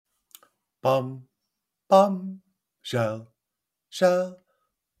Bum, bum, shell, shell,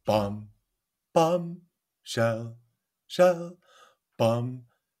 bum, bum, shell, shell, bum,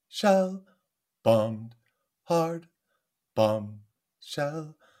 shell, bummed, hard, bum,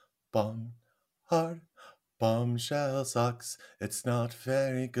 shell, bummed, hard, bombshell sucks, it's not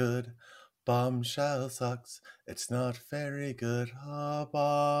very good. Bombshell sucks, it's not very good. Ah,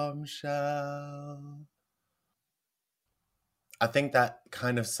 bombshell. I think that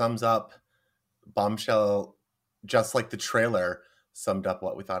kind of sums up Bombshell, just like the trailer summed up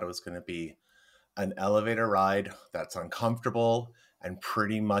what we thought it was going to be. An elevator ride that's uncomfortable and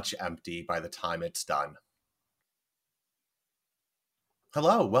pretty much empty by the time it's done.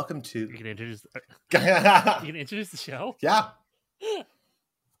 Hello, welcome to... You can introduce the show? Yeah.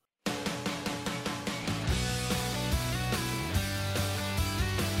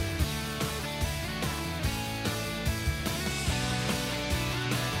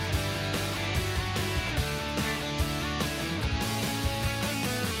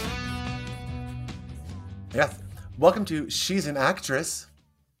 Yes. Welcome to She's an Actress.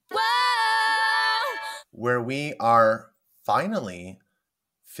 Whoa! Where we are finally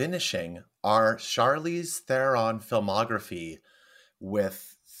finishing our Charlize Theron filmography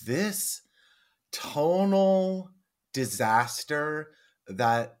with this tonal disaster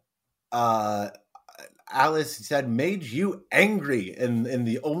that Alice said made you angry in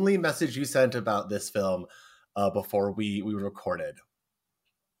the only message you sent about this film before we recorded.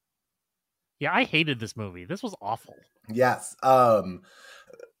 Yeah, I hated this movie. This was awful. Yes. I'm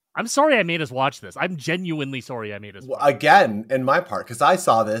sorry I made us watch this. I'm genuinely sorry I made us watch this. Again, in my part, because I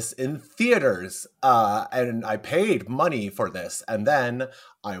saw this in theaters and I paid money for this. And then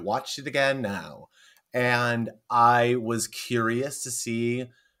I watched it again now. And I was curious to see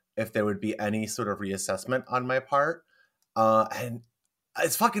if there would be any sort of reassessment on my part. And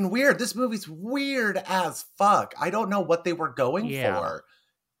it's fucking weird. This movie's weird as fuck. I don't know what they were going for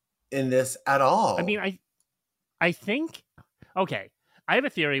in this at all. I mean, I think... Okay. I have a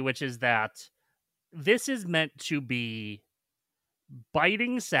theory, which is that this is meant to be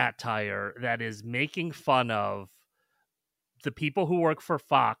biting satire that is making fun of the people who work for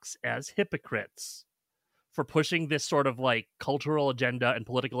Fox as hypocrites for pushing this sort of like cultural agenda and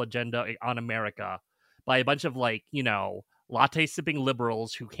political agenda on America by a bunch of like, you know, latte sipping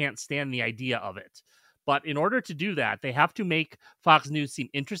liberals who can't stand the idea of it. But in order to do that, they have to make Fox News seem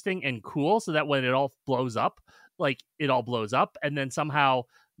interesting and cool so that when it all blows up, like it all blows up, and then somehow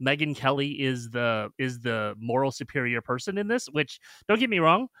Megyn Kelly is the moral superior person in this. Which, don't get me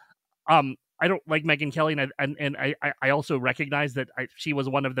wrong, I don't like Megyn Kelly, and I also recognize that she was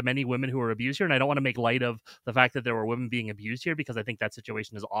one of the many women who were abused here, and I don't want to make light of the fact that there were women being abused here because I think that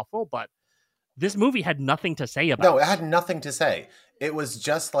situation is awful. But this movie had nothing to say about it. No, it had nothing to say. It was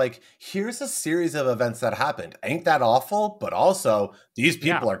just like, here's a series of events that happened. Ain't that awful? But also, these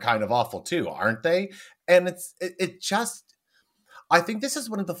people are kind of awful too, aren't they? And it just... I think this is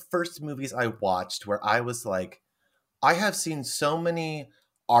one of the first movies I watched where I was like, I have seen so many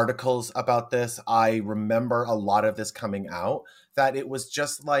articles about this. I remember a lot of this coming out, that it was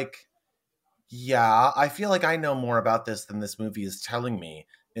just like, yeah, I feel like I know more about this than this movie is telling me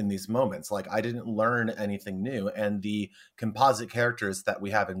in these moments. Like, I didn't learn anything new, and the composite characters that we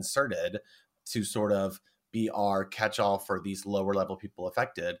have inserted to sort of be our catch-all for these lower level people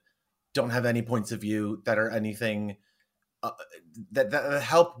affected don't have any points of view that are anything that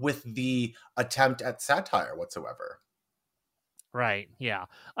help with the attempt at satire whatsoever. Right. Yeah.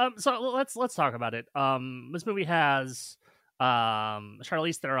 So let's talk about it. This movie has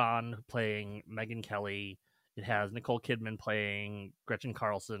Charlize Theron playing Megyn Kelly. It has Nicole Kidman playing Gretchen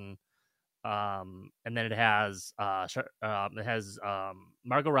Carlson. And then it has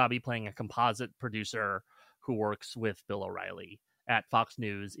Margot Robbie playing a composite producer who works with Bill O'Reilly at Fox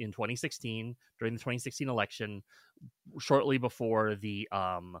News in 2016 during the 2016 election, shortly before the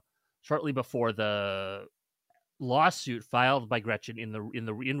lawsuit filed by Gretchen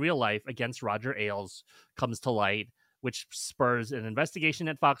in real life against Roger Ailes comes to light, which spurs an investigation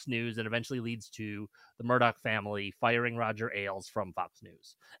at Fox News and eventually leads to the Murdoch family firing Roger Ailes from Fox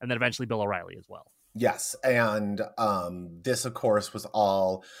News, and then eventually Bill O'Reilly as well. Yes, and this, of course, was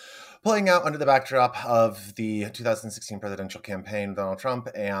all playing out under the backdrop of the 2016 presidential campaign, Donald Trump,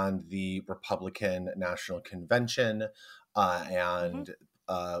 and the Republican National Convention,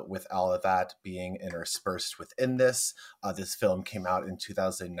 with all of that being interspersed within this. This film came out in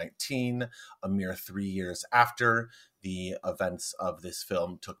 2019, a mere 3 years after the events of this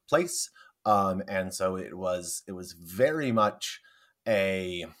film took place. And so it was very much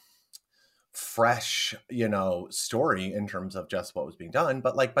a fresh, story in terms of just what was being done.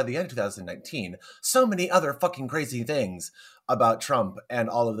 But like by the end of 2019, so many other fucking crazy things about Trump and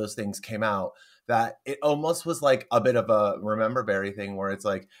all of those things came out that it almost was like a bit of a remember Barry thing where it's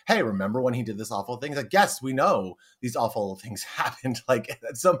like, hey, remember when he did this awful thing? It's like, yes, we know these awful things happened. Like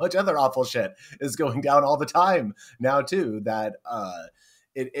so much other awful shit is going down all the time now too, that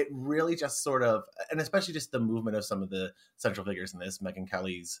it really just sort of, and especially just the movement of some of the central figures in this, Megyn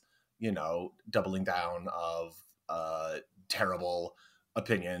Kelly's, doubling down of terrible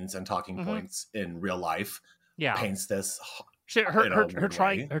opinions and talking points in real life, paints this her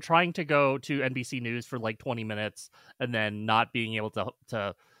trying to go to NBC News for like 20 minutes and then not being able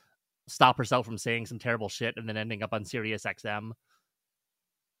to stop herself from saying some terrible shit and then ending up on Sirius XM.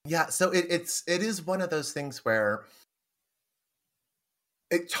 Yeah, so it is one of those things where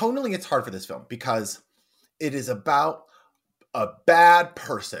tonally it's hard for this film because it is about a bad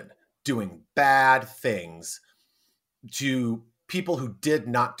person doing bad things to people who did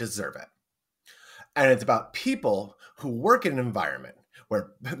not deserve it. And it's about people who work in an environment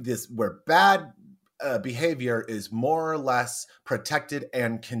where bad behavior is more or less protected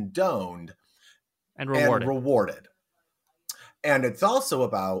and condoned and rewarded. And it's also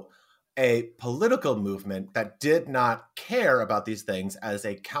about a political movement that did not care about these things as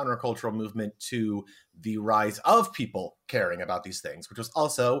a countercultural movement to the rise of people caring about these things, which was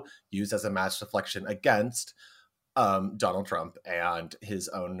also used as a match deflection against Donald Trump and his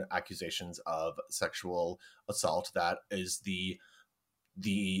own accusations of sexual assault. That is the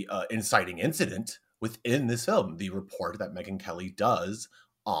inciting incident within this film, the report that Megyn Kelly does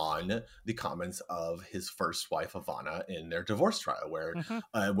on the comments of his first wife, Ivana, in their divorce trial, where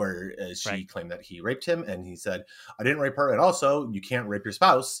she claimed that he raped him, and he said, I didn't rape her, and also, you can't rape your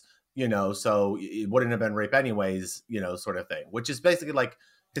spouse, so it wouldn't have been rape anyways, sort of thing, which is basically like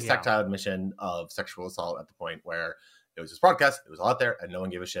his tactile admission of sexual assault at the point where it was his broadcast, it was all out there, and no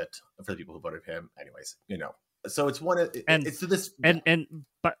one gave a shit for the people who voted for him anyways, So it's one of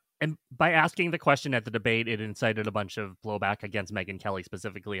And by asking the question at the debate, it incited a bunch of blowback against Megyn Kelly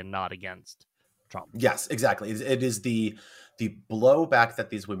specifically and not against Trump. Yes, exactly. It is the blowback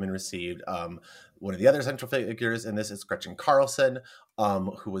that these women received. One of the other central figures in this is Gretchen Carlson,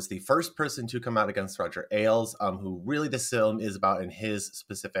 who was the first person to come out against Roger Ailes, who really this film is about in his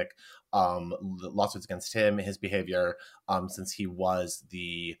specific lawsuits against him, his behavior, since he was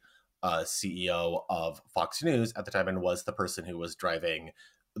the CEO of Fox News at the time and was the person who was driving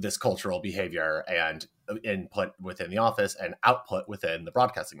this cultural behavior and input within the office and output within the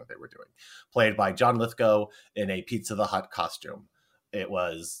broadcasting that they were doing, played by John Lithgow in a Pizza the Hut costume. It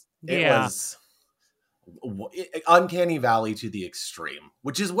was uncanny valley to the extreme,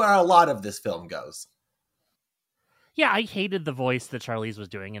 which is where a lot of this film goes. Yeah, I hated the voice that Charlize was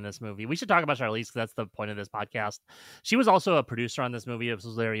doing in this movie. We should talk about Charlize because that's the point of this podcast. She was also a producer on this movie. It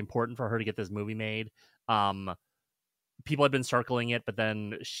was very important for her to get this movie made. People had been circling it, but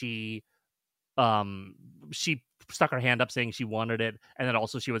then she stuck her hand up saying she wanted it, and then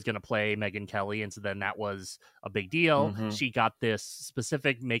also she was going to play Megyn Kelly, and so then that was a big deal. Mm-hmm. She got this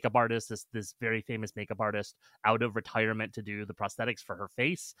specific makeup artist, this very famous makeup artist, out of retirement to do the prosthetics for her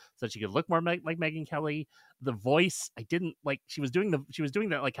face so that she could look more like Megyn Kelly. The voice, I didn't like. She was doing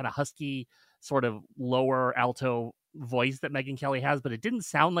that like kind of husky, sort of lower alto voice that Megyn Kelly has, but it didn't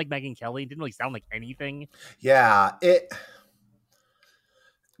sound like Megyn Kelly. It didn't really sound like anything. Yeah,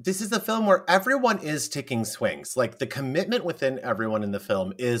 this is a film where everyone is taking swings. Like the commitment within everyone in the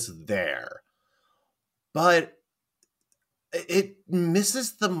film is there, but it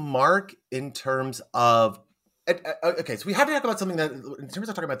misses the mark in terms of. Okay, so we have to talk about something that, in terms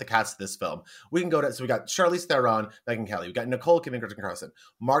of talking about the cast of this film, we can go to. So we got Charlize Theron, Megyn Kelly. We got Nicole Kidman, Gretchen Carlson.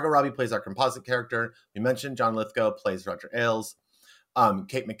 Margot Robbie plays our composite character. We mentioned John Lithgow plays Roger Ailes.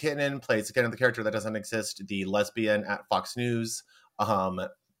 Kate McKinnon plays again the character that doesn't exist, the lesbian at Fox News.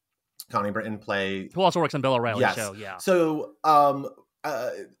 Connie Britton who also works on Bill O'Reilly's show. Yeah. So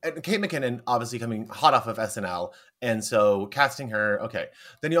and Kate McKinnon obviously coming hot off of SNL, and so casting her. Okay,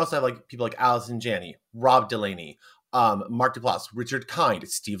 then you also have like people like Allison Janney, Rob Delaney, Mark Duplass, Richard Kind,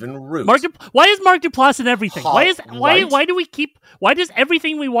 Stephen Root. Why is Mark Duplass in everything? Why does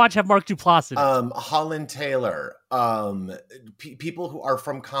everything we watch have Mark Duplass in it? Holland Taylor, people who are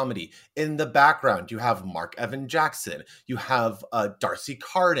from comedy. In the background, you have Mark Evan Jackson, you have Darcy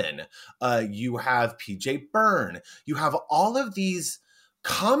Carden, you have PJ Byrne, you have all of these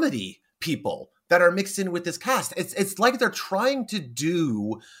comedy people that are mixed in with this cast. It's like they're trying to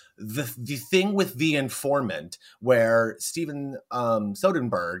do the thing with The Informant, where Steven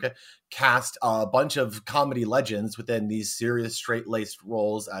Soderbergh cast a bunch of comedy legends within these serious, straight-laced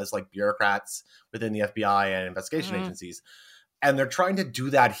roles as like bureaucrats within the FBI and investigation agencies, and they're trying to do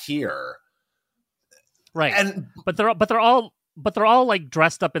that here, right? And but they're all like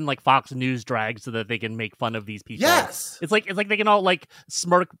dressed up in like Fox News drag so that they can make fun of these people. Yes, it's like they can all like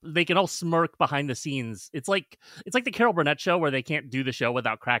smirk. They can all smirk behind the scenes. It's like the Carol Burnett show where they can't do the show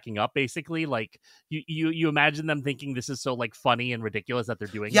without cracking up. Basically, like you imagine them thinking this is so like funny and ridiculous that they're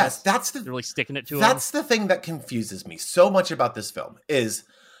doing. Yes, they're really sticking it to them. That's the thing that confuses me so much about this film is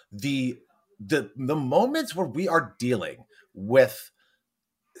the moments where we are dealing with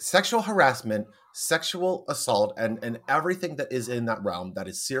sexual harassment, sexual assault, and everything that is in that realm that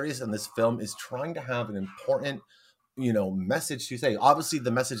is serious, and this film is trying to have an important, message to say. Obviously,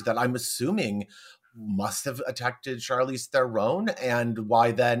 the message that I'm assuming must have attracted Charlize Theron, and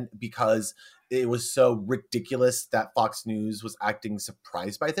why then? Because it was so ridiculous that Fox News was acting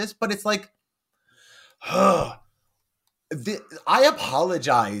surprised by this. But it's like, I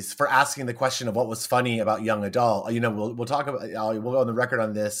apologize for asking the question of what was funny about Young Adult. We'll talk about, we'll go on the record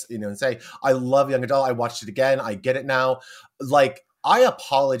on this, and say, I love Young Adult. I watched it again. I get it now. Like, I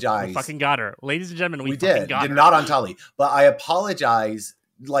apologize. We fucking got her. Ladies and gentlemen, we did got her. Not on Tully, but I apologize,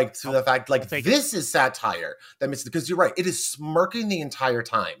 like, to the fact, like, this is satire. Because you're right. It is smirking the entire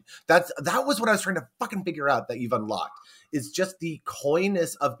time. That was what I was trying to fucking figure out that you've unlocked. It's just the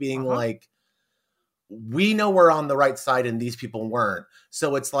coyness of being like, we know we're on the right side and these people weren't.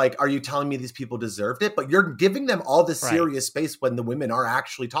 So it's like, are you telling me these people deserved it? But you're giving them all this serious space when the women are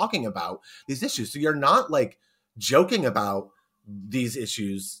actually talking about these issues. So you're not like joking about these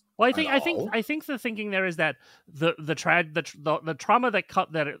issues. Well, I think the thinking there is that the trauma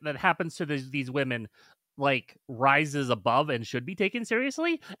that happens to these women like rises above and should be taken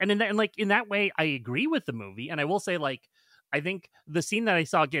seriously. And in that way, I agree with the movie. And I will say, like, I think the scene that I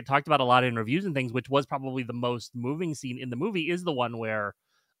saw get talked about a lot in reviews and things, which was probably the most moving scene in the movie, is the one where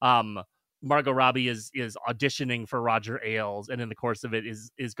Margot Robbie is auditioning for Roger Ailes, and in the course of it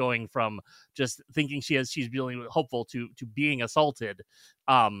is going from just thinking she's really hopeful to being assaulted,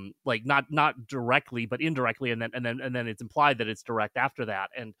 like not directly but indirectly, and then it's implied that it's direct after that.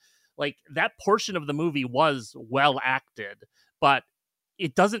 And like that portion of the movie was well acted, but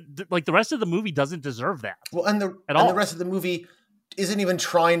it doesn't, like, the rest of the movie doesn't deserve that. Well, and the rest of the movie isn't even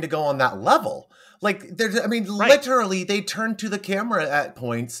trying to go on that level. Like, literally, they turn to the camera at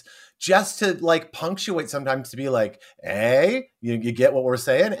points just to like punctuate sometimes, to be like, "Hey, you get what we're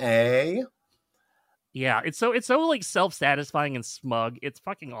saying, eh?" Yeah, it's so like self-satisfying and smug. It's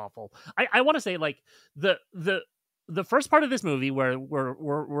fucking awful. I want to say, like, the first part of this movie where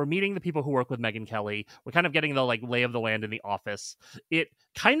we're meeting the people who work with Megyn Kelly, we're kind of getting the like lay of the land in the office. It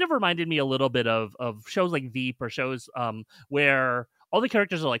kind of reminded me a little bit of shows like Veep, or shows where all the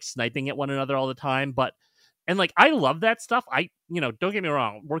characters are like sniping at one another all the time. And like, I love that stuff. Don't get me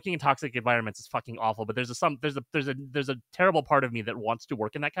wrong, working in toxic environments is fucking awful, but there's a terrible part of me that wants to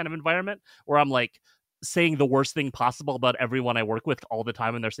work in that kind of environment where I'm like saying the worst thing possible about everyone I work with all the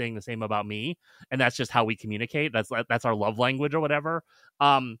time, and they're saying the same about me, and that's just how we communicate. That's our love language or whatever.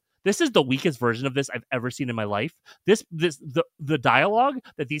 This is the weakest version of this I've ever seen in my life. The dialogue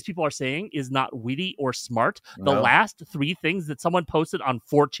that these people are saying is not witty or smart. No. The last three things that someone posted on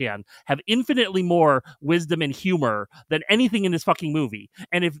 4chan have infinitely more wisdom and humor than anything in this fucking movie.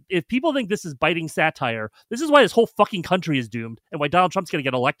 And if people think this is biting satire, this is why this whole fucking country is doomed, and why Donald Trump's going to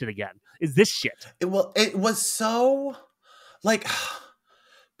get elected again. Is this shit? It was so, like,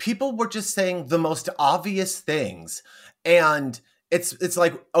 people were just saying the most obvious things, and it's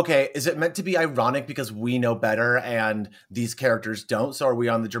like, okay, is it meant to be ironic because we know better and these characters don't? So are we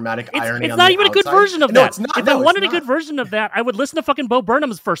on the dramatic irony? It's not even a good version of that. No, it's not. If I wanted a good version of that, I would listen to fucking Bo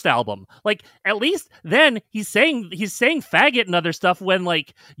Burnham's first album. Like, at least then he's saying faggot and other stuff when,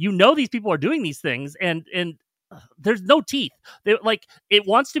 like, these people are doing these things, and there's no teeth. It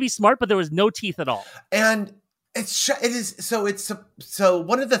wants to be smart, but there was no teeth at all. And so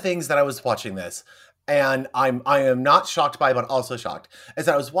one of the things that I was watching this, and I am not shocked by, but also shocked, as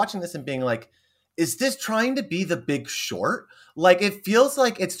I was watching this and being like, is this trying to be The Big Short? Like, it feels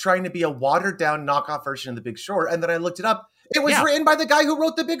like it's trying to be a watered down knockoff version of The Big Short. And then I looked it up. It was written by the guy who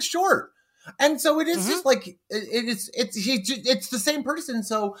wrote The Big Short. And so it is just like, it's the same person.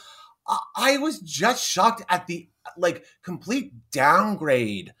 So I was just shocked at the like complete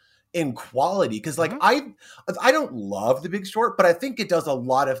downgrade in quality. Because like Mm-hmm. I don't love The Big Short, but I think it does a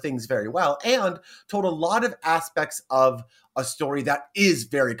lot of things very well and told a lot of aspects of a story that is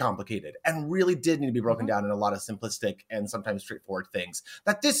very complicated and really did need to be broken Mm-hmm. down in a lot of simplistic and sometimes straightforward things.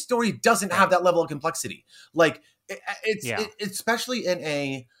 That this story doesn't have Right. that level of complexity. Like Yeah. especially in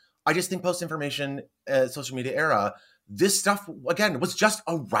a, I just think post-information social media era, this stuff again was just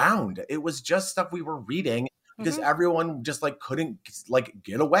around. It was just stuff we were reading because Mm-hmm. everyone just like couldn't like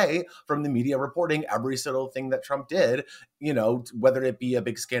get away from the media reporting every single thing that Trump did, you know, whether it be a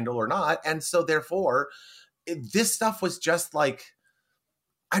big scandal or not. And so therefore this stuff was just like,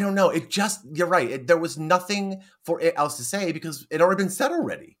 I don't know. It just, you're right. There was nothing for it else to say because it already been said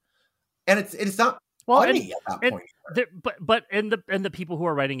already. And it's not Well, funny at that and point. but the people who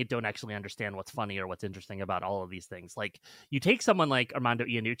are writing it don't actually understand what's funny or what's interesting about all of these things. Like, you take someone like Armando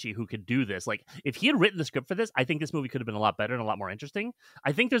Iannucci who could do this. Like, if he had written the script for this, I think this movie could have been a lot better and a lot more interesting.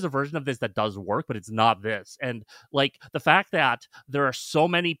 I think there's a version of this that does work, but it's not this. And like the fact that there are so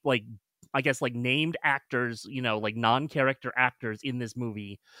many like, I guess, like named actors, you know, like non-character actors in this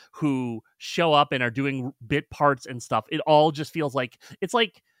movie who show up and are doing bit parts and stuff. It all just feels like it's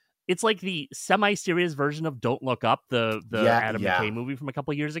like the semi-serious version of Don't Look Up, the Adam McKay movie from a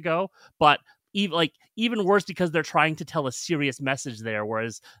couple of years ago, but even worse because they're trying to tell a serious message there,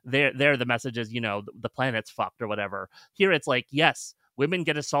 whereas there the message is, you know, the planet's fucked or whatever. Here it's like, yes, women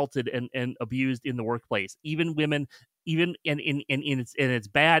get assaulted and abused in the workplace, even women, even and it's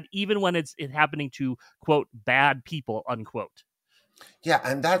bad, even when it's happening to quote bad people unquote. Yeah,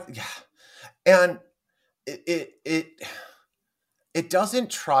 and that, yeah, and it doesn't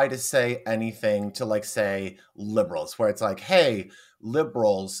try to say anything to like say liberals, where it's like, hey,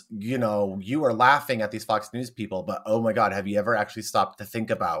 liberals, you know, you are laughing at these Fox News people, but oh my God, have you ever actually stopped to think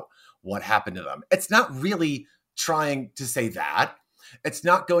about what happened to them? It's not really trying to say that. It's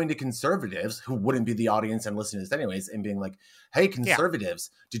not going to conservatives who wouldn't be the audience and listening to this anyways and being like, hey,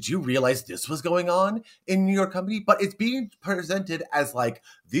 conservatives, did you realize this was going on in your company? But it's being presented as like,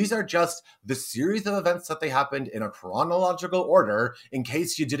 these are just the series of events that they happened in a chronological order in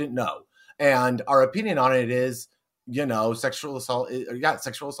case you didn't know. And our opinion on it is, you know, sexual assault and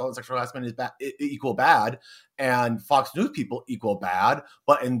sexual harassment is bad, equal bad, and Fox News people equal bad.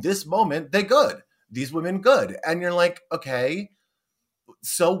 But in this moment, they good. These women good. And you're like, okay,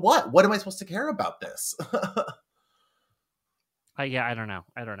 so what? What am I supposed to care about this? Yeah, I don't know.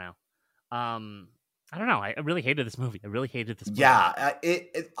 I don't know. I really hated this movie. Yeah,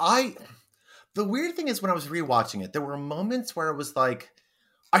 the weird thing is when I was rewatching it, there were moments where it was like,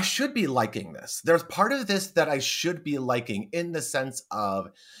 I should be liking this. There's part of this that I should be liking in the sense of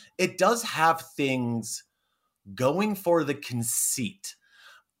it does have things going for the conceit.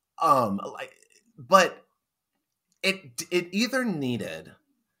 But it either needed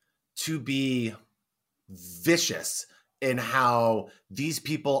to be vicious in how these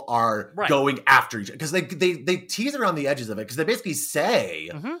people are going after each other, because they tease around the edges of it, because they basically say,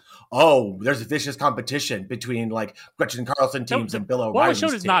 oh, there's a vicious competition between like Gretchen Carlson teams and Bill O'Reilly's What was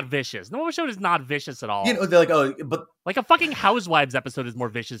shown is team. not vicious. What was shown is not vicious at all. You know, they're like, oh, but like a fucking Housewives episode is more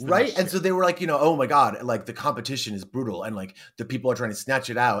vicious than right. This And shit. so they were like, you know, oh my God, like the competition is brutal and like the people are trying to snatch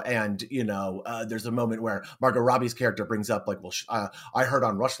it out. And, you know, there's a moment where Margot Robbie's character brings up like, well, I heard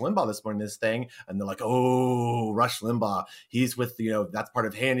on Rush Limbaugh this morning this thing. And they're like, oh, Rush Limbaugh, he's with, you know, that's part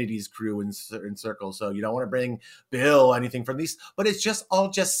of Hannity's crew in Circle. So you don't want to bring Bill, anything from these, but it's just all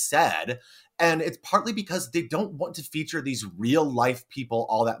just said. And it's partly because they don't want to feature these real life people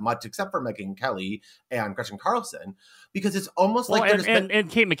all that much, except for Megyn Kelly and Gretchen Carlson, because it's almost like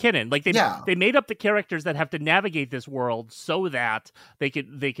and Kate McKinnon, like they made up the characters that have to navigate this world so that they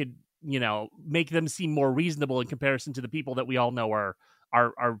could you know, make them seem more reasonable in comparison to the people that we all know are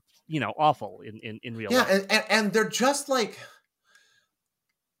you know, awful in real life. And they're just like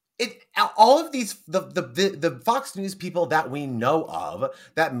all of these the Fox News people that we know of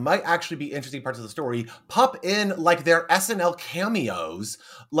that might actually be interesting parts of the story pop in like their SNL cameos,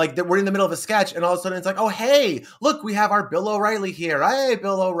 like that we're in the middle of a sketch and all of a sudden it's like, oh hey, look, we have our Bill O'Reilly here. Hey,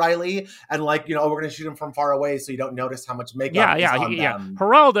 Bill O'Reilly, and like, you know, we're gonna shoot him from far away so you don't notice how much makeup is on them.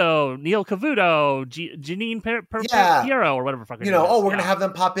 Geraldo, Neil Cavuto, Janine Pirro, or whatever fucking, you know, we're gonna have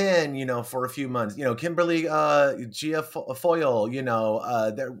them pop in, you know, for a few months. You know, Kimberly Gia Foyle, you know,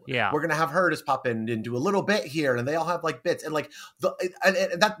 we're gonna have her just pop in and do a little bit here, and they all have like bits, and like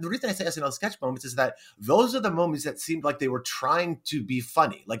the reason I say SNL sketch moments is that those are the moments that seemed like they were trying to be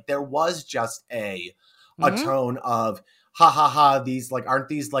funny. Like there was just a tone of ha ha ha, these like aren't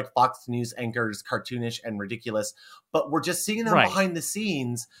these like Fox News anchors cartoonish and ridiculous, but we're just seeing them behind the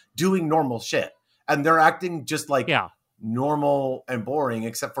scenes doing normal shit, and they're acting just like normal and boring,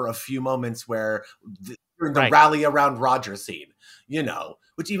 except for a few moments where during the Right. rally around Roger scene, you know,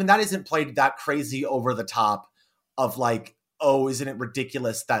 which even that isn't played that crazy over the top of like, oh, isn't it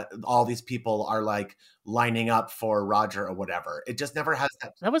ridiculous that all these people are like lining up for Roger or whatever. It just never has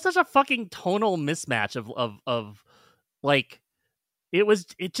that. That was such a fucking tonal mismatch of like,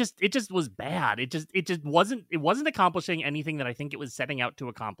 it just was bad. It just wasn't accomplishing anything that I think it was setting out to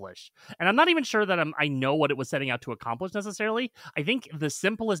accomplish. And I'm not even sure that I know what it was setting out to accomplish necessarily. I think the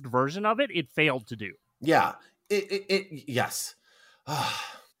simplest version of it failed to do. Yeah. Yes.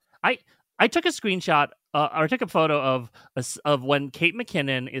 I took a screenshot or I took a photo of when Kate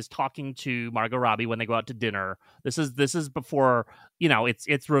McKinnon is talking to Margot Robbie when they go out to dinner. This is before, you know, it's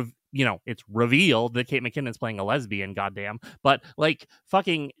revealed that Kate McKinnon's playing a lesbian, goddamn. But like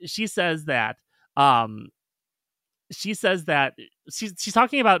fucking she's talking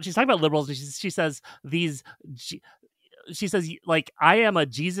about liberals. She says she says, like, I am a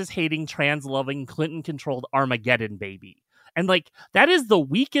Jesus-hating, trans-loving, Clinton-controlled Armageddon baby. And, like, that is the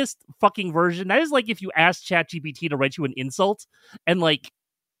weakest fucking version. That is like if you asked ChatGPT to write you an insult. And, like,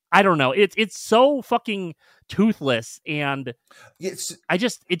 I don't know. It's so fucking toothless. And it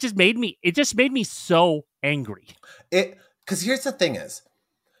just made me so angry. Because here's the thing is,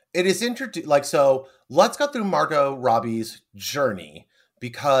 it is introduced, like, so let's go through Margot Robbie's journey,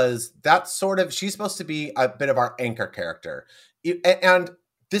 because that's sort of, she's supposed to be a bit of our anchor character. And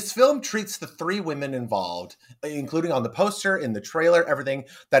this film treats the three women involved, including on the poster, in the trailer, everything,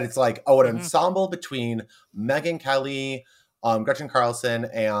 that it's like, oh, an ensemble between Megyn Kelly, Gretchen Carlson,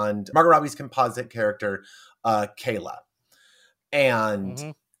 and Margot Robbie's composite character, Kayla.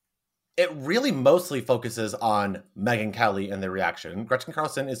 And it really mostly focuses on Megyn Kelly and the reaction. Gretchen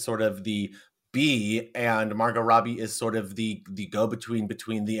Carlson is sort of the B, and Margot Robbie is sort of the go-between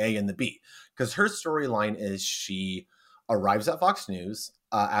between the A and the B. Because her storyline is she arrives at Fox News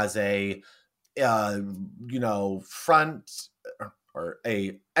as a, front or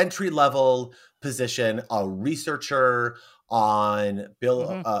a entry-level position, a researcher on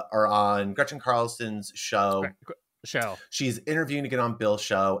Bill or on Gretchen Carlson's show. She's interviewing to get on Bill's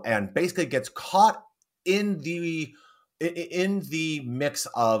show, and basically gets caught in the mix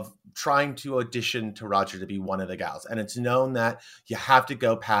of trying to audition to Roger to be one of the gals. And it's known that you have to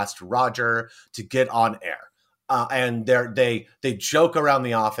go past Roger to get on air. And they joke around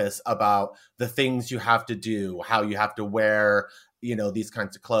the office about the things you have to do, how you have to wear, these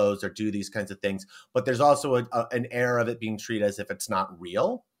kinds of clothes or do these kinds of things. But there's also an air of it being treated as if it's not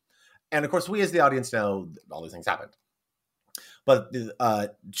real. And of course, we as the audience know all these things happened. But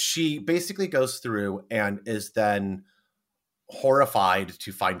she basically goes through and is then horrified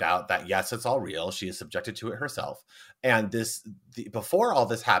to find out that, yes, it's all real. She is subjected to it herself. And before all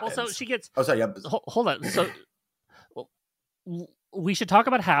this happens... Well, so she gets... Oh, sorry. Yeah. Hold on. So we should talk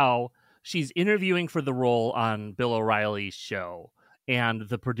about how she's interviewing for the role on Bill O'Reilly's show. And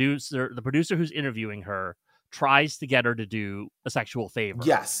the producer who's interviewing her tries to get her to do a sexual favor.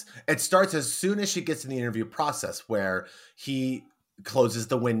 Yes. It starts as soon as she gets in the interview process, where he closes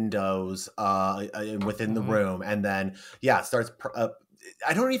the windows within the room, and then starts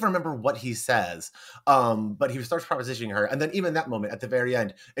I don't even remember what he says, but he starts propositioning her, and then even that moment at the very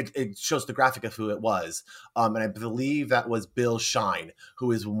end, it shows the graphic of who it was, and I believe that was Bill Shine,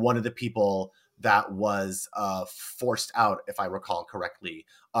 who is one of the people that was forced out, if I recall correctly,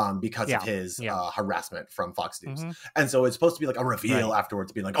 because of his harassment from Fox News. And so it's supposed to be like a reveal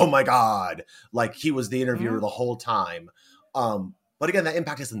afterwards, being like, oh my God, like he was the interviewer the whole time. But again, that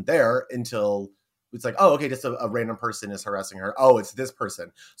impact isn't there until it's like, oh, okay, just a random person is harassing her. Oh, it's this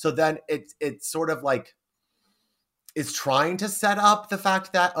person. So then it's sort of like, it's trying to set up the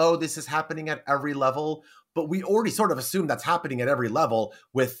fact that, oh, this is happening at every level. But we already sort of assume that's happening at every level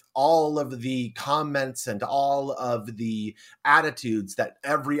with all of the comments and all of the attitudes that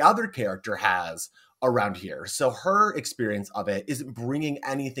every other character has around here. So her experience of it isn't bringing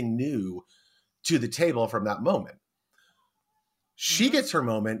anything new to the table from that moment. She gets her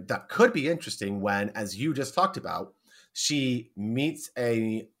moment that could be interesting when, as you just talked about, she meets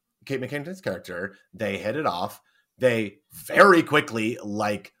Kate McKinnon's character. They hit it off. They very quickly,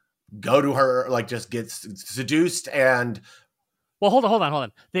 go to her, just gets seduced and... Well, hold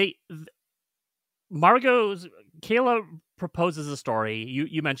on. Kayla proposes a story.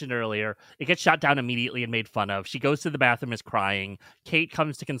 You mentioned earlier. It gets shot down immediately and made fun of. She goes to the bathroom, is crying. Kate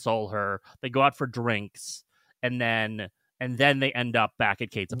comes to console her. They go out for drinks, and then they end up back at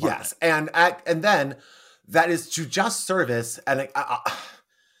Kate's apartment. Yes, and then that is to just service, and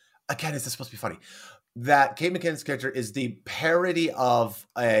again, is this supposed to be funny? That Kate McKinnon's character is the parody of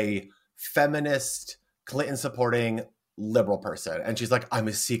a feminist, Clinton-supporting liberal person, and she's like, I'm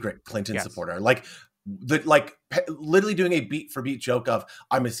a secret Clinton Yes. supporter. Like literally doing a beat for beat joke of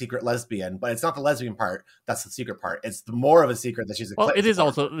I'm a secret lesbian, but it's not the lesbian part that's the secret part. It's the more of a secret that she's a Clinton it is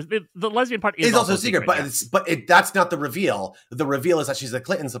supporter. also the lesbian part is also secret, but yeah. that's not the reveal. The reveal is that she's a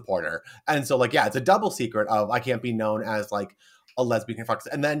Clinton supporter, and so like, yeah, it's a double secret of I can't be known as like a lesbian Fox.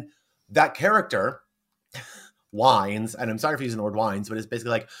 And then that character whines, and I'm sorry for using the word whines, but it's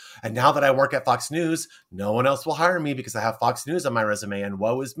basically like, and now that I work at Fox News, no one else will hire me because I have Fox News on my resume, and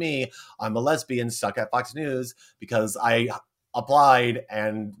woe is me, I'm a lesbian stuck at Fox News because I applied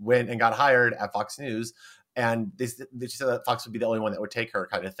and went and got hired at Fox News, and they said that Fox would be the only one that would take her,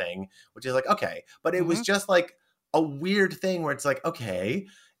 kind of thing, which is like, okay. But it was just like a weird thing where it's like, okay,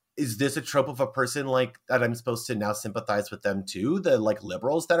 is this a trope of a person like that I'm supposed to now sympathize with them too? The like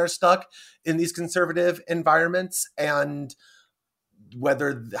liberals that are stuck in these conservative environments, and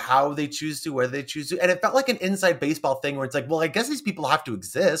how they choose to, whether they choose to. And it felt like an inside baseball thing where it's like, well, I guess these people have to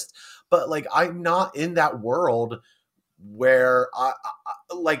exist, but like, I'm not in that world where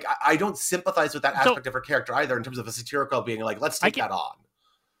I don't sympathize with that aspect of her character either, in terms of a satirical being like, let's take that on.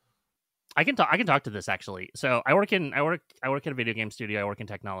 I can talk to this actually. So I work in a video game studio. I work in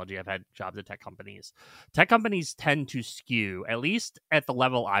technology. I've had jobs at tech companies. Tech companies tend to skew, at least at the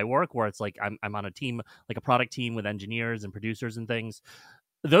level I work, where it's like I'm on a team, like a product team with engineers and producers and things.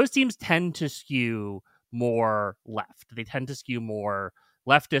 Those teams tend to skew more left. They tend to skew more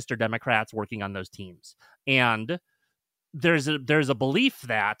leftist or Democrats working on those teams. And there's a belief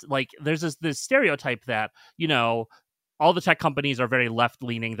that like there's this stereotype that, you know, all the tech companies are very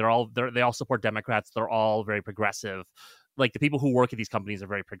left-leaning. They all support Democrats. They're all very progressive. Like the people who work at these companies are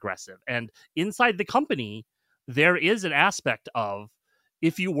very progressive. And inside the company, there is an aspect of,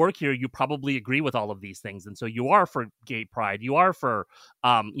 if you work here, you probably agree with all of these things. And so you are for gay pride. You are for,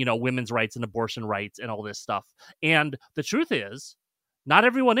 women's rights and abortion rights and all this stuff. And the truth is, not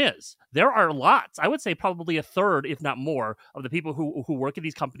everyone is. There are lots. I would say probably a third, if not more, of the people who work at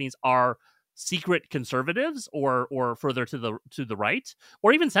these companies are secret conservatives or further to the right,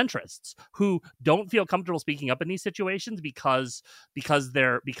 or even centrists who don't feel comfortable speaking up in these situations because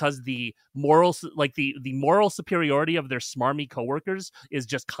the moral superiority of their smarmy coworkers is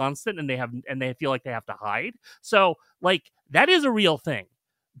just constant, and they feel like they have to hide. So like that is a real thing,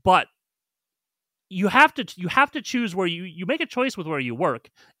 but you have to choose where you make a choice with where you work,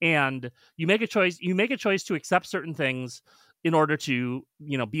 and you make a choice to accept certain things in order to,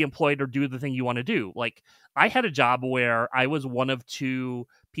 you know, be employed or do the thing you want to do. Like I had a job where I was one of two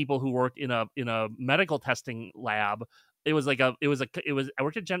people who worked in a medical testing lab. I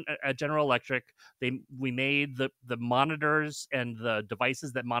worked at General Electric. We made the monitors and the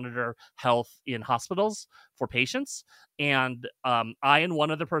devices that monitor health in hospitals for patients. And I and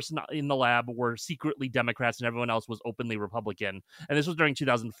one other person in the lab were secretly Democrats, and everyone else was openly Republican. And this was during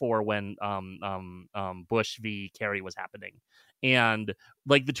 2004 when Bush v. Kerry was happening. And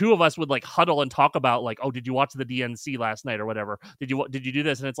like the two of us would like huddle and talk about like, oh, did you watch the DNC last night or whatever? Did you do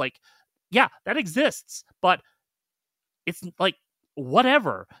this? And it's like, yeah, that exists, but it's like,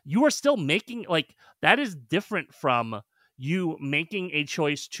 whatever. You are still making, like, that is different from you making a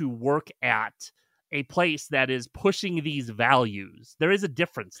choice to work at a place that is pushing these values. There is a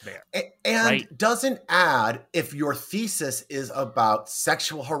difference there. And right? Doesn't add if your thesis is about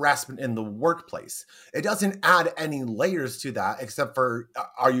sexual harassment in the workplace. It doesn't add any layers to that, except for,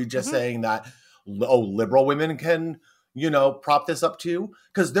 are you just saying that, liberal women can, you know, prop this up too?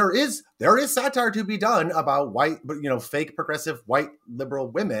 Because there is satire to be done about white, but, you know, fake progressive white liberal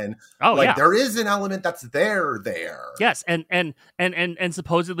women. Oh, like, yeah. There is an element that's there. Yes, and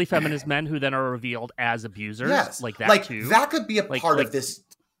supposedly feminist men who then are revealed as abusers. Yes, like that too. That could be a part of this.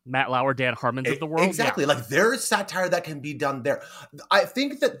 Matt Lauer, Dan Harmons of the world. Exactly. Yeah. Like there is satire that can be done there. I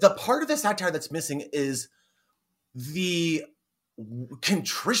think that the part of the satire that's missing is the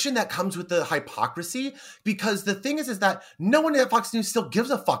contrition that comes with the hypocrisy, because the thing is that no one at Fox News still gives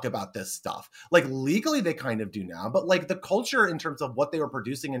a fuck about this stuff. Like legally they kind of do now, but like the culture in terms of what they were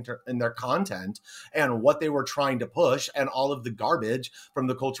producing in their content and what they were trying to push and all of the garbage from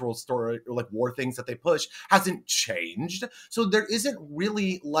the cultural story, like war things that they push, hasn't changed. So there isn't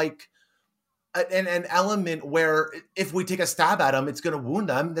really like an element where if we take a stab at them, it's going to wound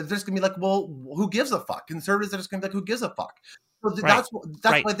them. They're just going to be like, well, who gives a fuck? Conservatives are just going to be like, who gives a fuck? So that's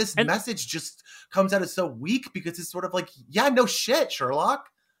why this message just comes out as so weak, because it's sort of like, yeah, no shit, Sherlock,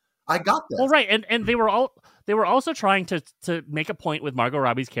 I got this. Well, right, and they were also trying to make a point with Margot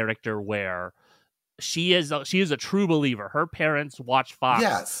Robbie's character where she is a true believer. Her parents watch Fox.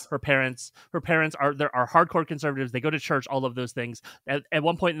 Yes. Her parents are hardcore conservatives. They go to church. All of those things. At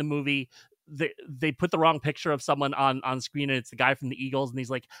one point in the movie, they put the wrong picture of someone on screen, and it's the guy from the Eagles, and he's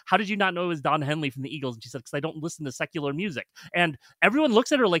like, how did you not know it was Don Henley from the Eagles? And she said, because I don't listen to secular music. And everyone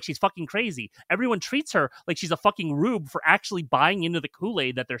looks at her like she's fucking crazy. Everyone treats her like she's a fucking rube for actually buying into the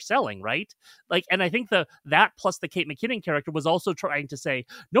Kool-Aid that they're selling, right? Like, and I think that plus the Kate McKinnon character was also trying to say,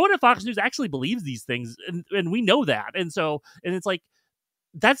 no one at Fox News actually believes these things, and we know that. And so, and it's like,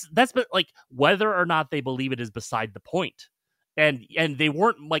 that's but like, whether or not they believe it is beside the point. And they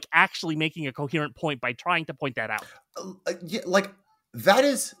weren't like actually making a coherent point by trying to point that out. Yeah, like, that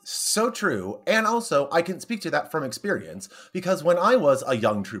is so true. And also, I can speak to that from experience, because when I was a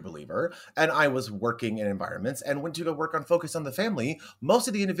young true believer and I was working in environments and went to go work on Focus on the Family, most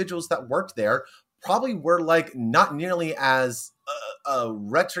of the individuals that worked there probably were like not nearly as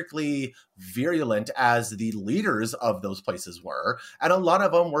rhetorically virulent as the leaders of those places were. And a lot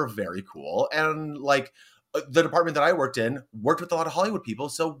of them were very cool. And like, the department that I worked in worked with a lot of Hollywood people.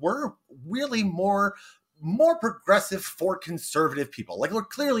 So we're really more progressive for conservative people. Like, we're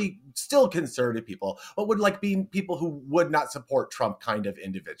clearly still conservative people, but would like be people who would not support Trump kind of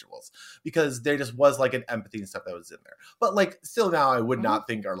individuals, because there just was like an empathy and stuff that was in there. But like, still now I would not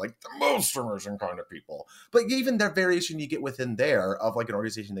think are like the most immersion kind of people. But even that variation you get within there of like an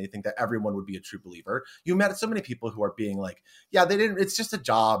organization, they think that everyone would be a true believer. You met so many people who are being like, yeah, they didn't, it's just a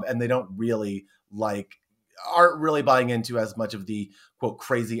job, and they don't really like, aren't really buying into as much of the quote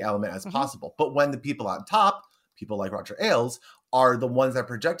crazy element as possible. But when the people on top, people like Roger Ailes, are the ones that are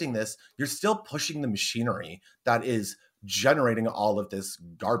projecting this, you're still pushing the machinery that is generating all of this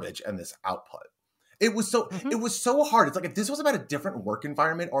garbage and this output. It was so it was so hard. It's like, if this was about a different work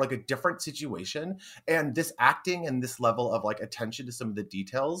environment or like a different situation, and this acting and this level of like attention to some of the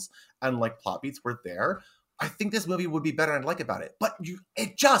details and like plot beats were there, I think this movie would be better and I'd like about it. But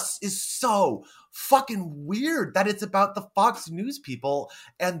it just is so fucking weird that it's about the Fox News people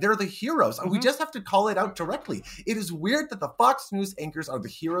and they're the heroes. And we just have to call it out directly. It is weird that the Fox News anchors are the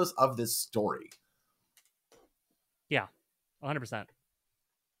heroes of this story. Yeah, 100%.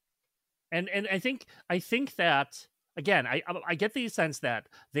 And I think that, again, I get the sense that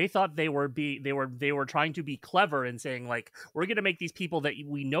they thought they were trying to be clever and saying like, we're going to make these people that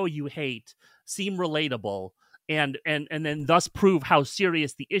we know you hate seem relatable, and then thus prove how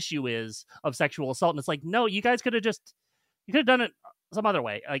serious the issue is of sexual assault. And it's like, no, you guys could have done it some other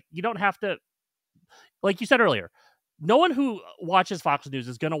way. Like, you don't have to, like you said earlier, no one who watches Fox News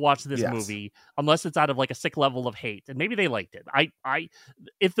is going to watch this movie unless it's out of like a sick level of hate. And maybe they liked it.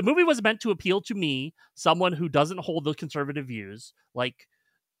 If the movie was meant to appeal to me, someone who doesn't hold those conservative views, like,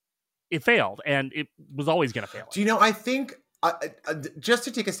 it failed, and it was always going to fail. Do you know, I think just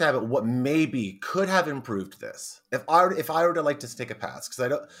to take a stab at what maybe could have improved this, if I were to like to take a pass,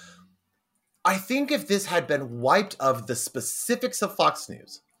 because I think if this had been wiped of the specifics of Fox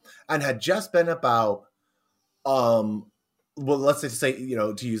News and had just been about, well, let's just say, you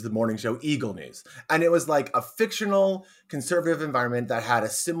know, to use the morning show Eagle News, and it was like a fictional conservative environment that had a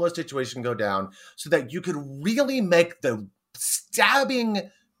similar situation go down, so that you could really make the stabbing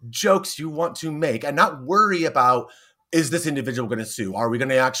jokes you want to make and not worry about, is this individual going to sue? Are we going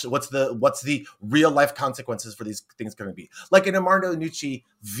to actually, what's the real life consequences for these things going to be? Like an Armando Iannucci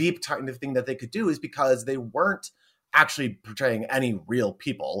Veep kind of thing that they could do, is because they weren't actually portraying any real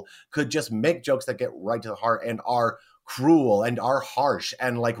people, could just make jokes that get right to the heart and are cruel and are harsh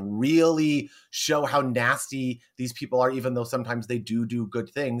and like really show how nasty these people are, even though sometimes they do good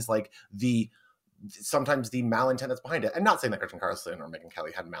things, like sometimes the malintent that's behind it. And not saying that Gretchen Carlson or Megyn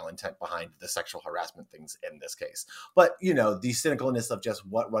Kelly had malintent behind the sexual harassment things in this case, but you know, the cynicalness of just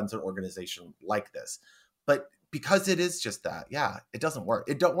what runs an organization like this. But because it is just that, yeah, it doesn't work.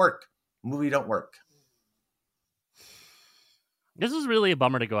 It don't work. Movie don't work. This is really a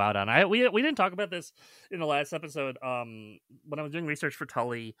bummer to go out on. We didn't talk about this in the last episode. When I was doing research for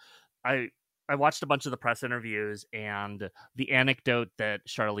Tully, I watched a bunch of the press interviews, and the anecdote that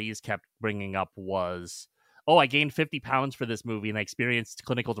Charlize kept bringing up was, oh, I gained 50 pounds for this movie and I experienced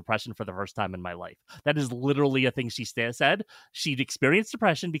clinical depression for the first time in my life. That is literally a thing she said. She'd experienced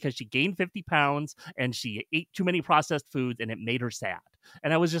depression because she gained 50 pounds and she ate too many processed foods and it made her sad.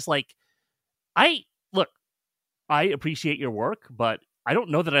 And I was just like, I appreciate your work, but I don't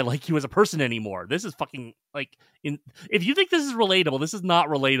know that I like you as a person anymore. This is fucking like, if you think this is relatable, this is not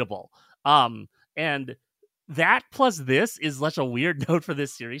relatable. And that plus this is such a weird note for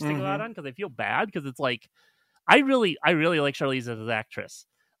this series to go out on, because I feel bad, because it's like, I really like Charlize as an actress.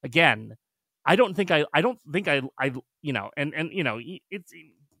 Again, I don't think I you know, and you know, it's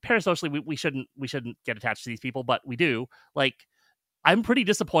parasocially we shouldn't get attached to these people, but we do. Like, I'm pretty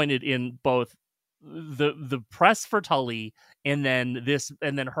disappointed in both the press for Tully, and then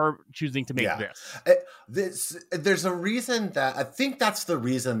her choosing to make there's a reason that I think that's the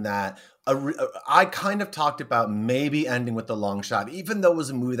reason that I kind of talked about maybe ending with The Long Shot, even though it was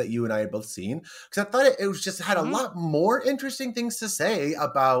a movie that you and I had both seen, because I thought it was just had a lot more interesting things to say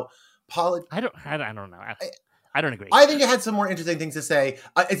about I don't know. I don't agree. I think it had some more interesting things to say.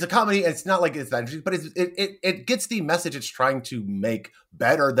 It's a comedy. It's not like it's that interesting, but it gets the message it's trying to make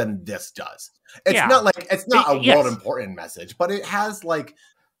better than this does. It's not like it's not a world important message, but it has like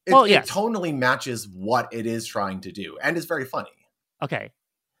it tonally matches what it is trying to do, and is very funny. Okay,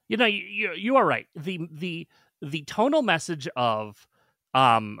 you are right. The tonal message of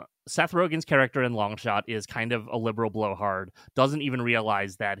Seth Rogen's character in Long Shot is kind of a liberal blowhard, doesn't even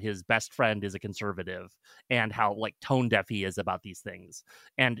realize that his best friend is a conservative, and how like tone deaf he is about these things,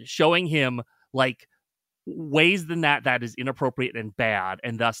 and showing him like ways than that is inappropriate and bad,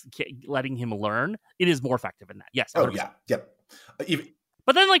 and thus letting him learn. It is more effective in that. Yes. 100%.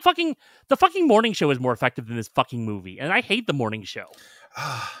 But then like the fucking morning show is more effective than this fucking movie, and I hate the morning show.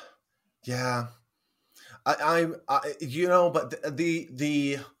 Yeah. But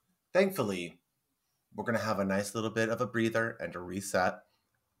the thankfully, we're going to have a nice little bit of a breather and a reset,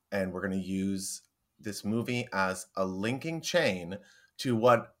 and we're going to use this movie as a linking chain to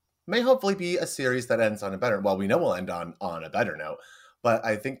what may hopefully be a series that ends on a better. Well, we know we'll end on a better note, but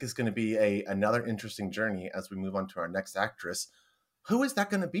I think it's going to be another interesting journey as we move on to our next actress. Who is that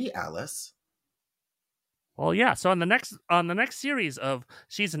going to be, Alice? Well, yeah. So on the next series of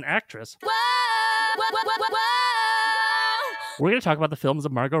She's an Actress. We're going to talk about the films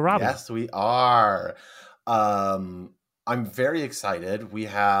of Margot Robbie. Yes, we are. I'm very excited. We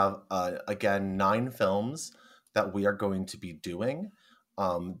have, again, 9 films that we are going to be doing.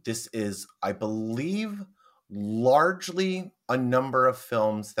 This is, I believe, largely a number of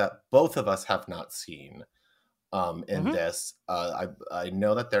films that both of us have not seen in this. I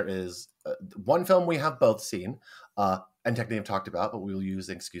know that there is one film we have both seen, and technically have talked about, but we will use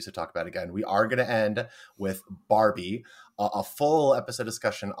the excuse to talk about it again. We are going to end with Barbie, a full episode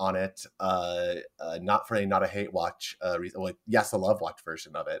discussion on it, not a hate watch reason. Well, yes, a love watch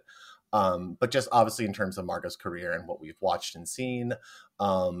version of it, but just obviously in terms of Margot's career and what we've watched and seen.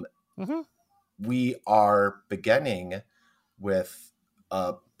 We are beginning with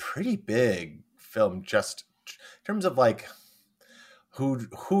a pretty big film, just in terms of like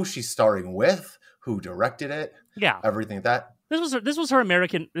who she's starring with, who directed it, everything like that. This was her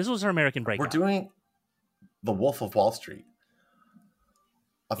American breakout. We're doing The Wolf of Wall Street,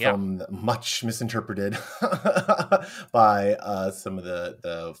 a film much misinterpreted by some of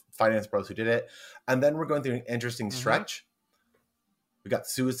the finance bros who did it, and then we're going through an interesting stretch. We got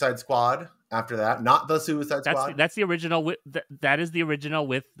Suicide Squad after that, not the Suicide Squad. That's the original. That is the original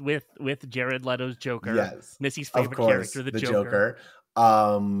with Jared Leto's Joker. Yes, Missy's favorite character, the Joker.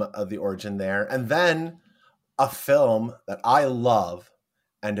 Of the origin there, and then a film that I love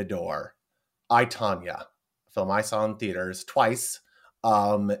and adore, I, Tonya, a film I saw in theaters twice.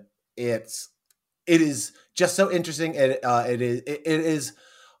 It is just so interesting. It is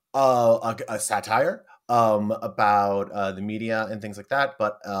a satire about the media and things like that,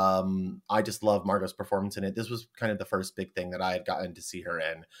 but I just love Margot's performance in it. This was kind of the first big thing that I had gotten to see her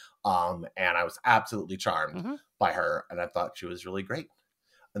in, and I was absolutely charmed by her, and I thought she was really great.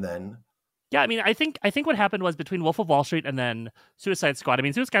 And then I mean, I think what happened was between Wolf of Wall Street and then Suicide Squad. I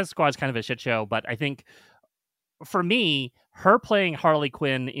mean, Suicide Squad is kind of a shit show, but I think for me, her playing Harley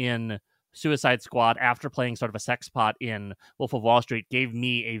Quinn in Suicide Squad after playing sort of a sex pot in Wolf of Wall Street gave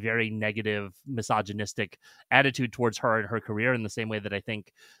me a very negative, misogynistic attitude towards her and her career, in the same way that I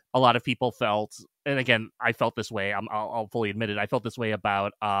think a lot of people felt, and again, I felt this way, I'll fully admit it, I felt this way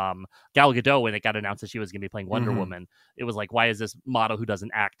about Gal Gadot when it got announced that she was going to be playing Wonder Woman. It was like, why is this model who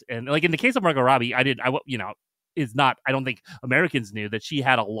doesn't act? And like in the case of Margot Robbie, I don't think Americans knew that she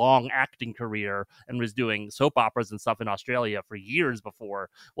had a long acting career and was doing soap operas and stuff in Australia for years before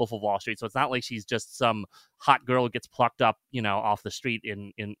Wolf of Wall Street. So it's not like she's just some hot girl who gets plucked up, off the street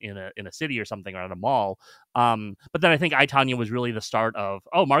in a city or something, or at a mall. But then I think I, Tonya was really the start of,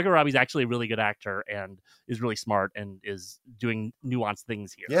 Margot Robbie's actually a really good actor and is really smart and is doing nuanced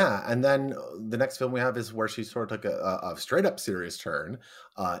things here. Yeah, and then the next film we have is where she sort of took a straight up serious turn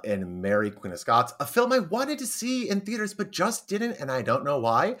in Mary, Queen of Scots, a film I wanted to see in theaters but just didn't, and I don't know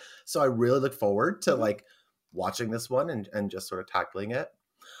why. So I really look forward to like watching this one and just sort of tackling it.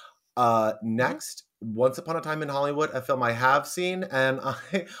 Next, Once Upon a Time in Hollywood, a film I have seen, and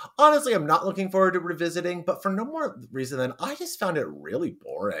I honestly am not looking forward to revisiting, but for no more reason than I just found it really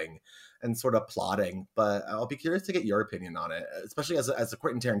boring and sort of plotting. But I'll be curious to get your opinion on it, especially as a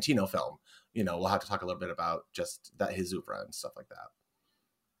Quentin Tarantino film. We'll have to talk a little bit about just that his oeuvre and stuff like that.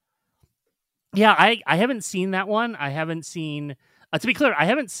 Yeah, I haven't seen that one. I haven't seen, to be clear, I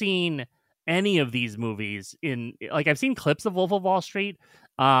haven't seen any of these movies I've seen clips of Wolf of Wall Street.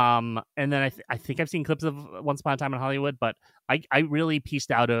 And then I think I've seen clips of Once Upon a Time in Hollywood, but I really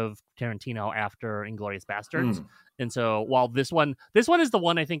pieced out of Tarantino after Inglourious Bastards. And so while this one is the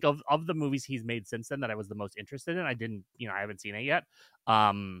one I think of the movies he's made since then that I was the most interested in. I haven't seen it yet.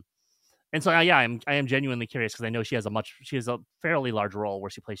 And so yeah, I am genuinely curious because I know she has a fairly large role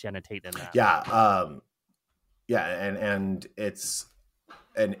where she plays Shannon Tate in that. Yeah, and it's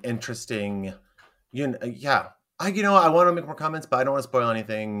an interesting, I want to make more comments, but I don't want to spoil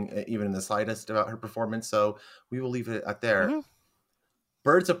anything, even in the slightest, about her performance. So we will leave it at there. Mm-hmm.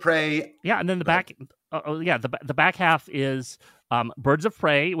 Birds of Prey. Yeah, and then the back, the back half is Birds of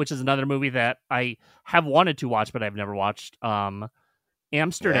Prey, which is another movie that I have wanted to watch, but I've never watched.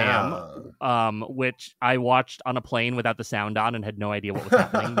 Amsterdam, which I watched on a plane without the sound on and had no idea what was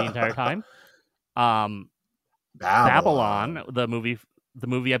happening the entire time. Babylon, the movie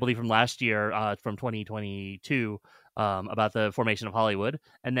I believe from last year, from 2022, about the formation of Hollywood,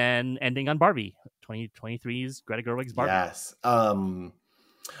 and then ending on Barbie, 2023's Greta Gerwig's Barbie. Yes,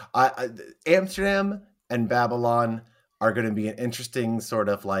 Amsterdam and Babylon are going to be an interesting sort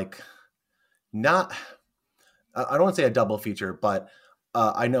of like, not, I don't want to say a double feature, but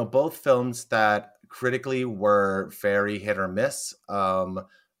I know both films that critically were very hit or miss.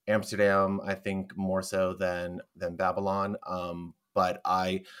 Amsterdam, I think, more so than Babylon. But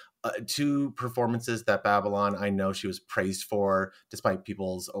two performances that Babylon, I know she was praised for, despite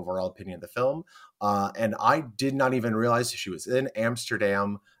people's overall opinion of the film. And I did not even realize she was in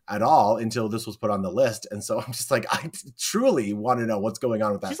Amsterdam at all until this was put on the list. And so I'm just like, I truly want to know what's going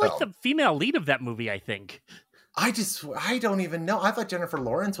on with that film. She's like the female lead of that movie, I think. I don't even know. I thought Jennifer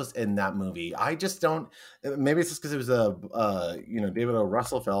Lawrence was in that movie. I just don't. Maybe it's just because it was a David O.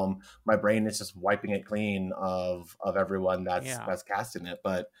 Russell film. My brain is just wiping it clean of everyone that's cast in it.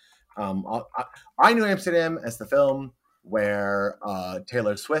 But I knew Amsterdam as the film where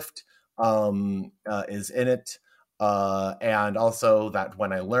Taylor Swift is in it, and also that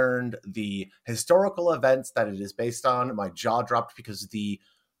when I learned the historical events that it is based on, my jaw dropped because the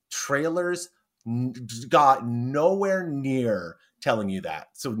trailers got nowhere near telling you that.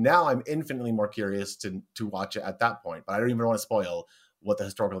 So now I'm infinitely more curious to watch it at that point, but I don't even want to spoil what the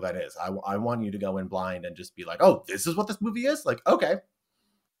historical event is. I want you to go in blind and just be like, oh, this is what this movie is? Like, okay.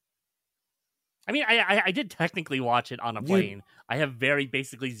 I mean, I did technically watch it on a plane. I have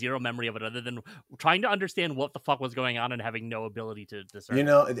basically zero memory of it other than trying to understand what the fuck was going on and having no ability to discern.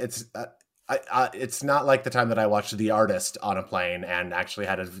 It's not like the time that I watched The Artist on a plane and actually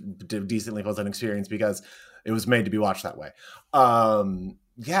had a decently pleasant experience because it was made to be watched that way. It's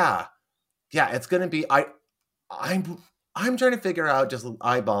going to be, I'm trying to figure out, just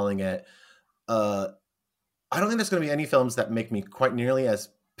eyeballing it. I don't think there's going to be any films that make me quite nearly as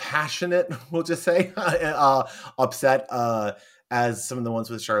passionate, we'll just say, upset as some of the ones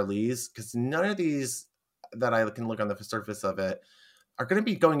with Charlize, because none of these that I can look on the surface of it are going to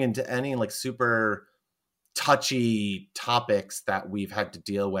be going into any like super touchy topics that we've had to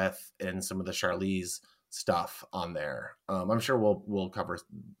deal with in some of the Charlize stuff on there. I'm sure we'll cover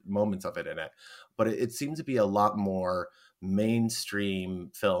moments of it in it, but it seems to be a lot more mainstream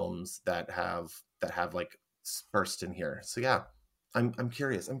films that have like dispersed in here. So yeah, I'm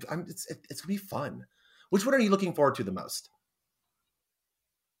curious. It's gonna be fun. Which one are you looking forward to the most?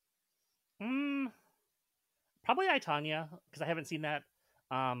 Probably I, Tonya, because I haven't seen that.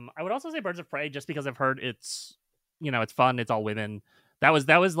 I would also say Birds of Prey just because I've heard it's fun. It's all women. That was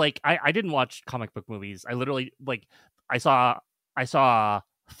like I didn't watch comic book movies. I literally I saw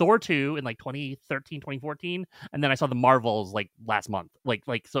Thor 2 in like 2013, 2014, and then I saw the Marvels like last month.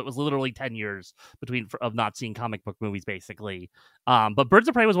 So it was literally 10 years of not seeing comic book movies basically. But Birds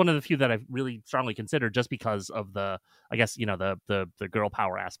of Prey was one of the few that I really strongly considered just because of the girl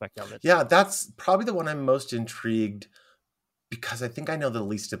power aspect of it. Yeah, that's probably the one I'm most intrigued because I think I know the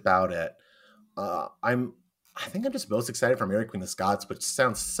least about it. I think I'm just most excited for Mary Queen of Scots, which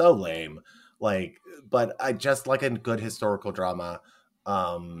sounds so lame. But I just like a good historical drama.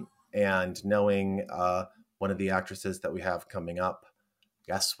 And knowing one of the actresses that we have coming up,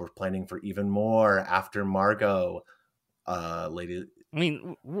 yes, we're planning for even more after Margot. Lady, I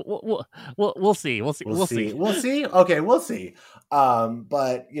mean, we'll see. We'll see. Okay, we'll see.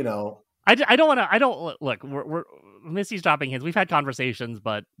 But I don't want to. I don't look. We're Missy's dropping hints. We've had conversations,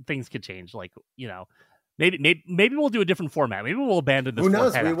 but things could change. Like, maybe we'll do a different format. Maybe we'll abandon this. Who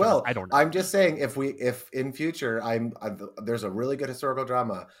knows? We will. I don't know. I'm just saying, if in future there's a really good historical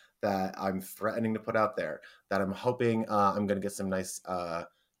drama that I'm threatening to put out there that I'm hoping I'm going to get some nice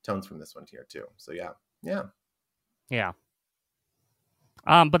tones from this one here too. So yeah.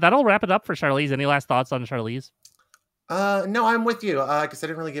 But that'll wrap it up for Charlize. Any last thoughts on Charlize? No, I'm with you. Because I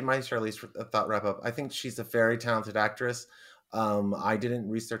didn't really get my Charlize thought wrap up. I think she's a very talented actress. I didn't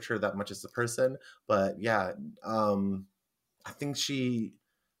research her that much as a person, but yeah, I think she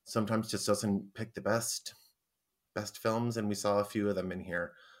sometimes just doesn't pick the best films, and we saw a few of them in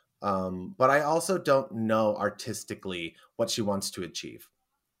here. But I also don't know artistically what she wants to achieve.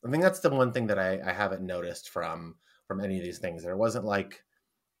 I think that's the one thing that I haven't noticed from any of these things. There wasn't like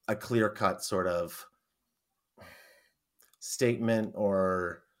a clear-cut sort of statement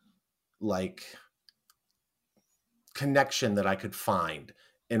or like connection that I could find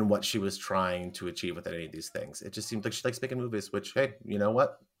in what she was trying to achieve with any of these things. It just seemed like she likes making movies, which, hey, you know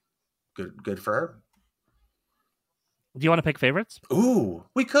what? Good for her. Do you want to pick favorites? Ooh,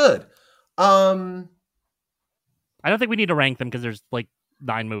 we could. I don't think we need to rank them because there's like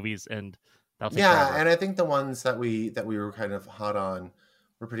 9 movies and that'll take forever. And I think the ones that we were kind of hot on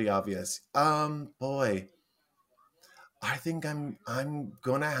were pretty obvious. Boy, I think I'm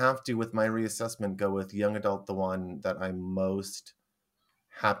gonna have to, with my reassessment, go with young adult, the one that I'm most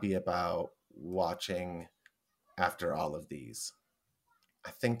happy about watching after all of these.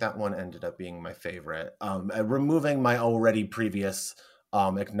 I think that one ended up being my favorite. Removing my already previous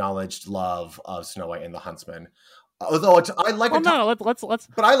acknowledged love of Snow White and the Huntsman. Although I like let's.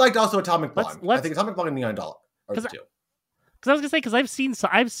 But I liked also Atomic Blonde. I think Atomic Blonde and Young Adult are the two. Because I was gonna say, because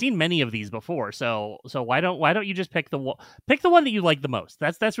I've seen many of these before, so why don't you just pick the one that you like the most?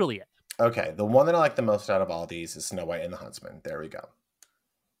 That's really it. Okay, the one that I like the most out of all these is Snow White and the Huntsman. There we go.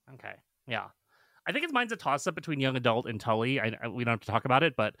 Okay, yeah, I think mine's a toss up between Young Adult and Tully. We don't have to talk about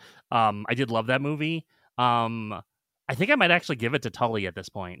it, but I did love that movie. I think I might actually give it to Tully at this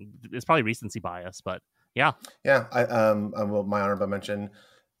point. It's probably recency bias, but yeah. I will, my honorable mention.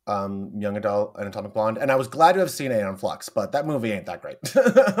 Young Adult and Atomic Blonde, and I was glad to have seen Aeon Flux, but that movie ain't that great.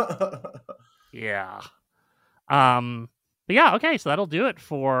 Yeah. But yeah, okay, so that'll do it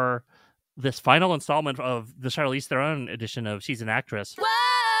for this final installment of the Charlize Theron edition of She's an Actress. Whoa!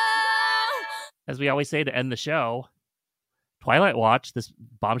 As we always say to end the show, Twilight Watch, this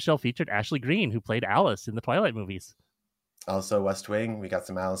Bombshell featured Ashley Greene, who played Alice in the Twilight movies. Also West Wing, we got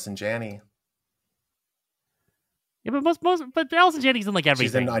some Allison Janney. Yeah, but Allison Janney's in like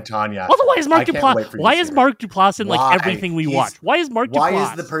everything. She's in I, Tonya. Also, why is Mark Duplass? Why is Mark Duplass in like everything we watch? Why is Mark Duplass?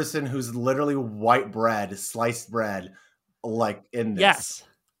 Why is the person who's literally white bread, sliced bread, like in this? Yes.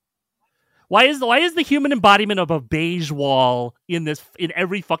 Why is the human embodiment of a beige wall in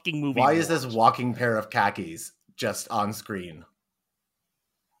every fucking movie? Why is this walking pair of khakis just on screen?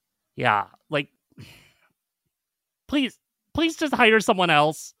 Yeah, like, please just hire someone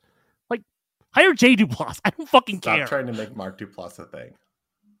else. Hire Jay Duplass. I don't fucking care. Stop trying to make Mark Duplass a thing.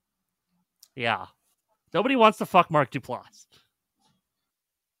 Yeah. Nobody wants to fuck Mark Duplass.